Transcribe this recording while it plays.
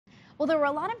Well, there were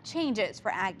a lot of changes for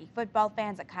Aggie football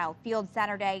fans at Kyle Field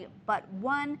Saturday, but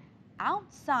one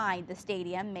outside the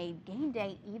stadium made game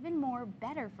day even more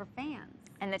better for fans.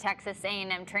 And the Texas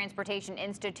A&M Transportation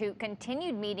Institute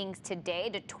continued meetings today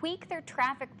to tweak their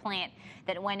traffic plan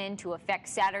that went into effect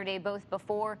Saturday, both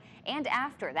before and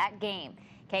after that game.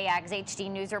 KAGS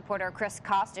HD News reporter Chris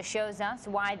Costa shows us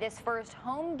why this first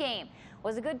home game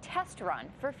was a good test run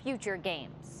for future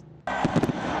games.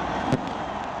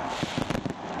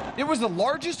 It was the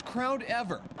largest crowd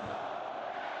ever.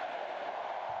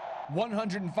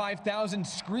 105,000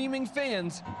 screaming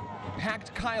fans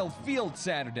packed Kyle Field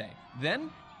Saturday.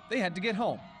 Then they had to get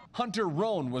home. Hunter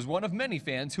Roan was one of many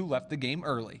fans who left the game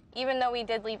early. Even though we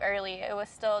did leave early, there was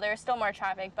still more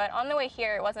traffic, but on the way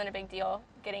here it wasn't a big deal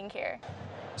getting here.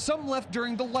 Some left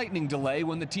during the lightning delay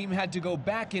when the team had to go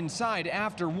back inside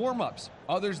after warm-ups.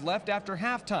 Others left after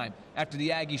halftime after the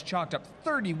Aggies chalked up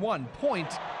 31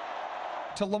 points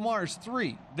to Lamar's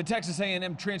 3. The Texas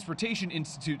A&M Transportation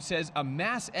Institute says a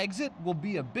mass exit will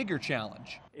be a bigger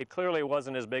challenge. It clearly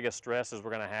wasn't as big a stress as we're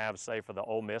going to have, say, for the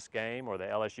Ole Miss game or the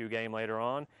LSU game later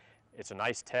on. It's a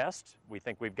nice test. We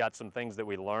think we've got some things that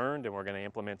we learned, and we're going to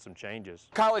implement some changes.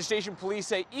 College Station police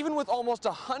say even with almost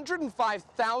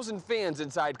 105,000 fans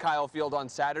inside Kyle Field on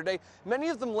Saturday, many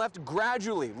of them left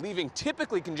gradually, leaving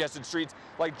typically congested streets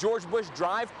like George Bush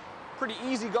Drive pretty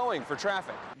easy going for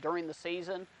traffic. During the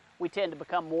season, we tend to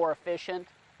become more efficient.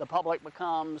 The public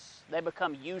become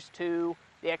used to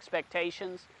the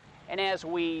expectations. And as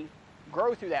we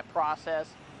grow through that process,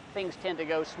 things tend to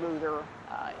go smoother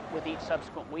with each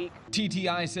subsequent week.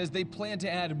 TTI says they plan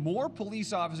to add more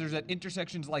police officers at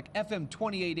intersections like FM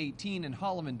 2818 and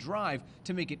Holloman Drive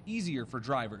to make it easier for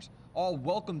drivers. All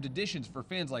welcomed additions for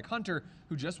fans like Hunter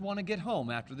who just want to get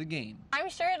home after the game. I'm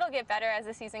sure it'll get better as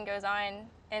the season goes on,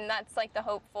 and that's like the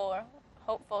hopeful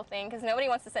thing, because nobody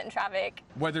wants to sit in traffic.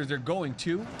 Whether they're going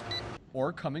to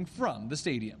or coming from the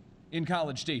stadium. In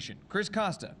College Station, Chris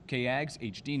Costa, KAGS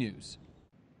HD News.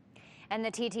 And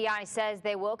the TTI says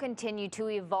they will continue to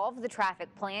evolve the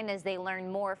traffic plan as they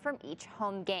learn more from each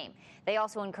home game. They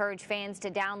also encourage fans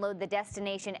to download the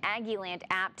Destination Aggieland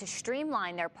app to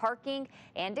streamline their parking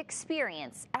and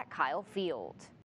experience at Kyle Field.